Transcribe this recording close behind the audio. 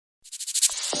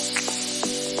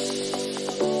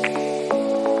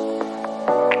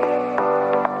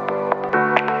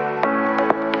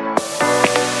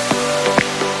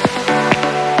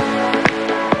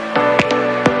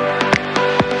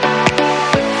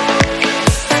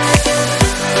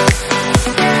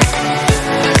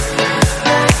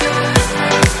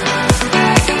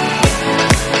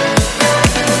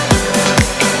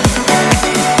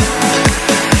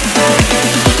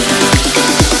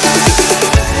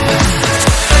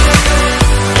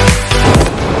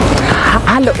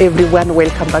Hello everyone,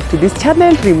 welcome back to this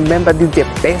channel. Remember, this is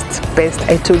the best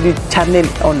I told you channel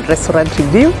on restaurant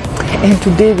review, and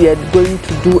today we are going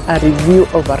to do a review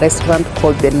of a restaurant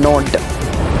called the Nod.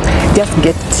 Just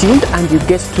get tuned and you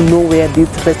get to know where this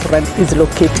restaurant is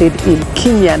located in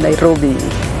Kenya, Nairobi.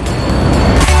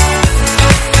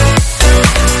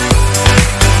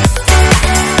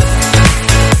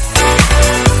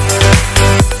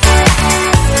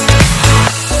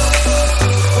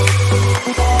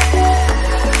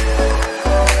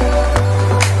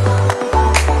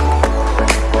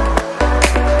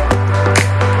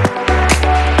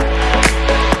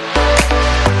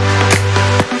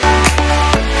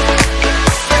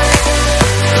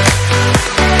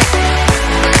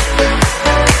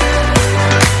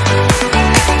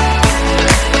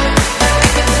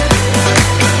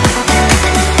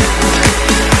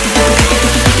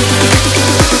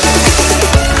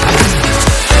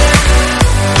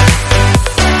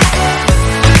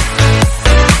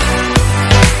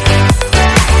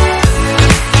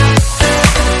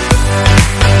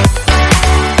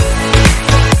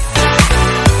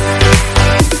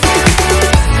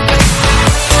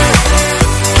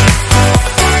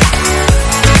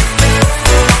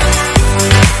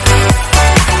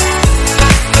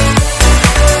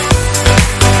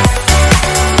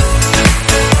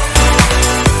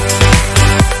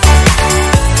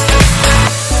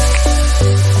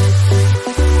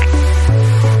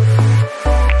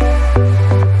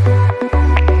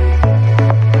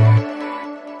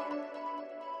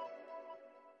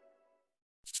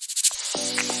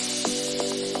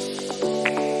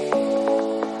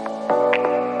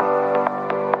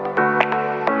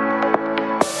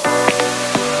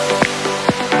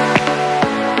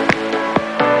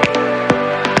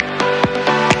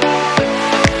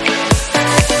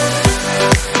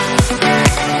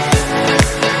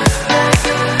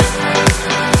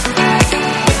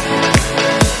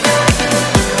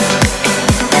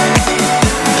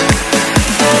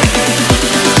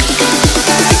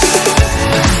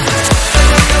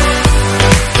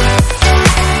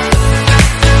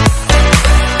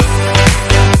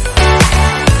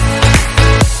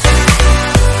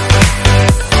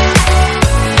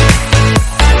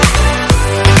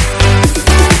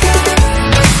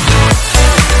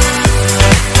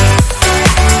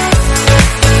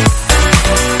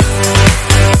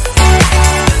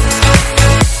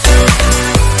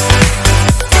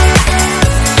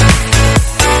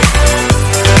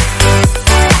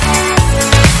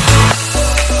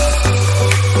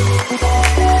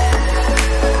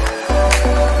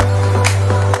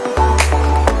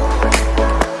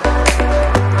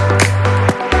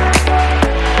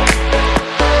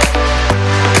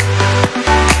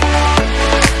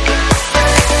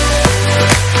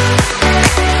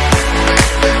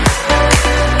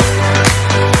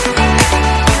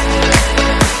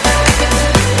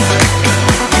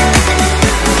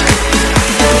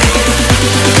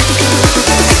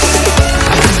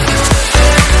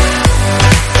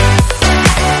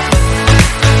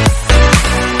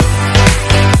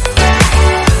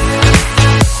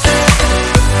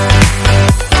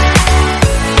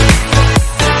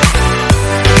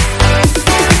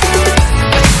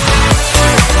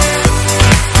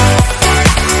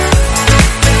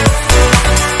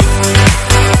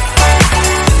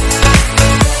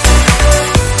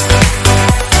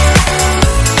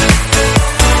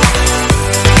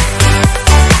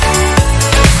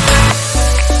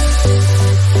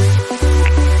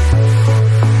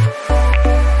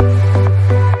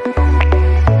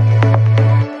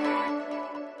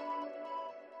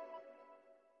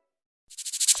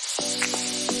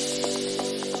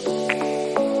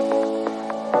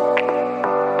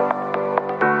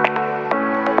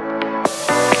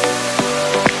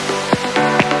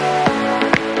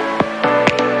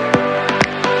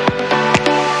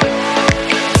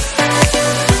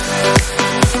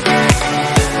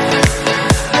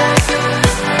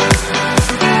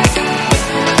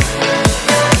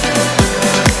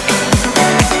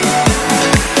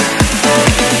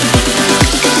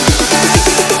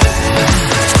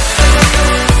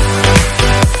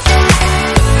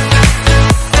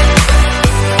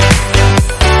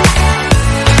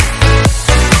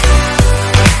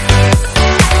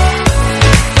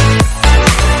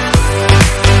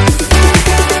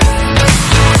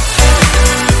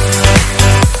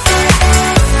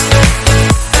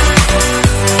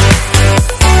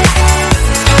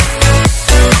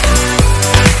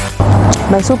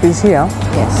 My soup is here.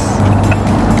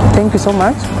 Yes. Thank you so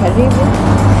much.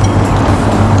 Karibu.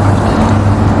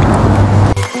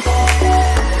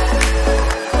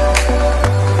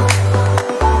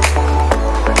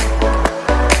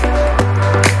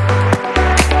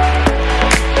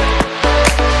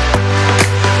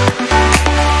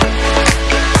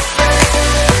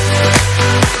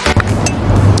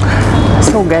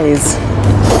 guys,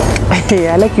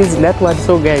 I like using that word.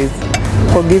 So guys,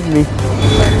 forgive me.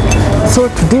 So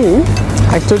today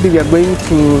I told you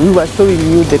we were showing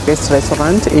you the best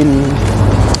restaurant in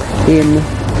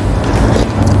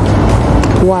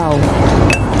wow,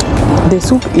 the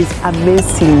soup is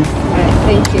amazing.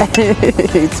 Thank you.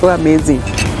 It's so amazing.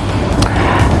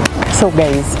 So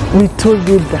guys, we told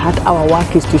you that our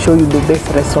work is to show you the best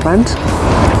restaurant,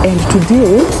 and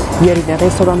today we are in a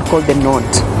restaurant called the Nod,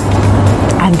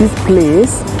 and this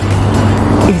place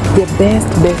is the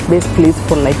best place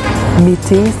for like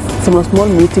meetings, small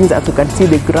meetings. As you can see,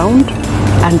 the ground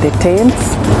and the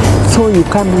tents. So you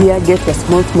come here, get a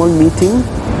small meeting,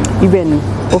 even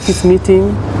office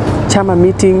meeting, chama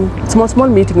meeting, small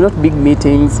meeting, not big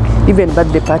meetings. Even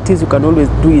birthday parties, you can always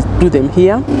do them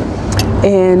here.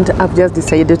 And I've just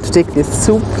decided to take the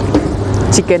soup,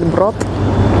 chicken broth,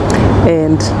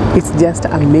 and it's just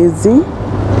amazing.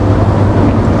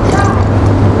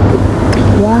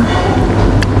 Wow.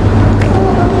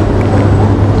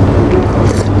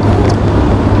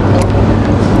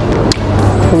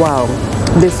 Wow,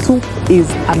 the soup is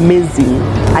amazing.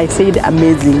 I said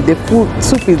amazing. The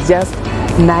soup is just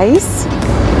nice.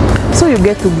 So you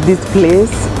get to this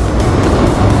place,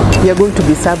 you're going to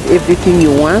be served everything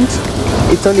you want.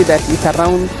 It's only that it's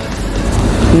around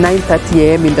 9:30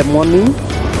 a.m. in the morning,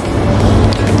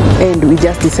 and we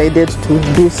just decided to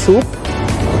do soup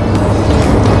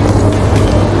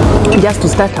just to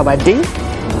start our day.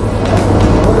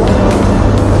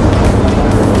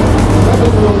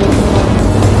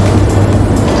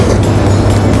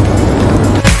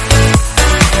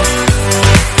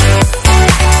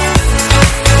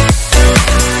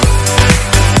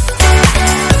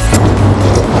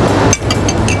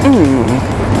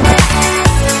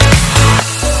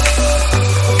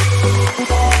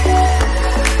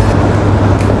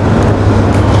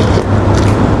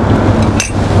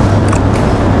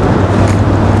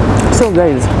 So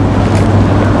guys,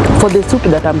 for the soup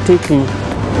that I'm taking,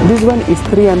 this one is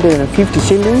 350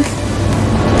 shillings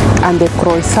and the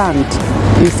croissant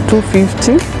is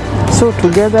 250. So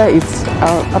together it's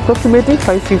approximately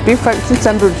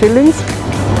 600 shillings.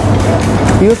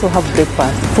 We also have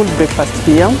breakfast, full breakfast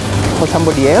here for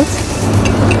somebody else,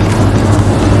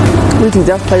 which is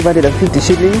just 550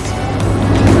 shillings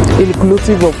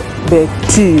inclusive of the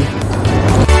tea.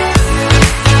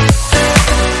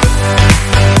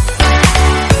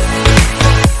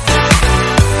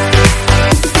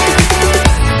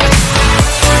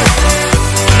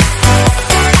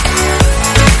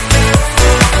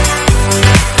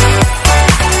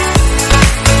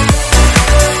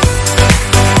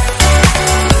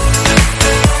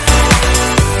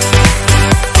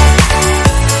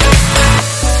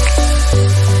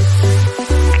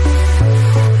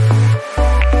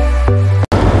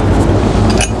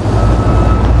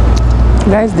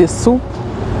 Guys, this soup,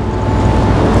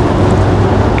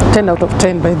 10 out of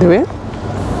 10 by the way.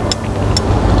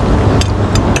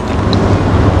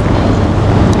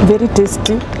 Very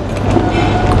tasty,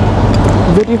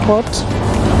 very hot.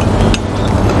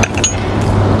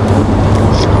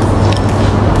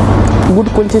 Good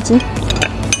quantity.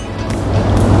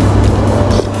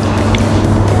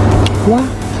 Wow.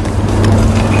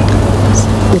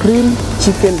 Real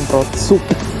chicken broth soup.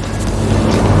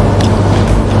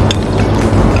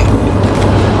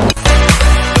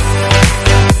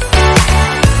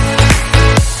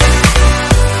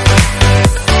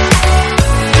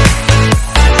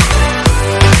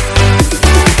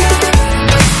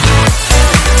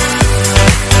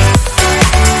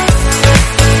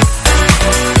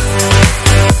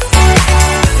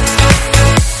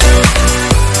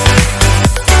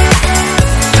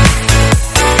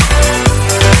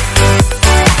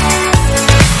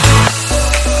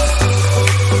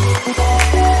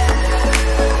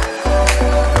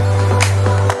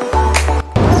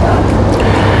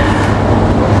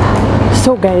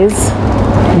 So guys,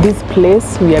 this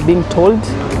place we are being told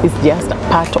is just a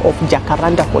part of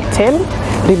Jacaranda Hotel.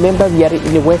 Remember, we are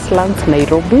in Westlands,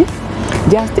 Nairobi,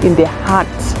 just in the heart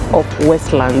of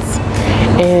Westlands,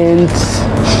 and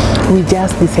we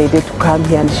just decided to come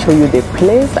here and show you the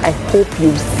place. I hope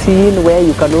you've seen where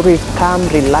you can always come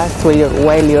relax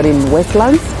while you're in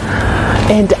Westlands,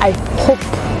 and I hope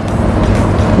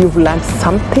you've learned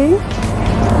something.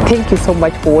 Thank you so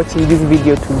much for watching this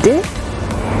video today.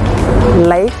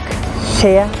 Like,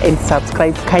 share and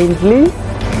subscribe kindly.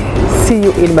 See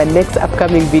you in my next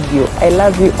upcoming video. I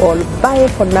love you all. Bye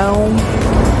for now.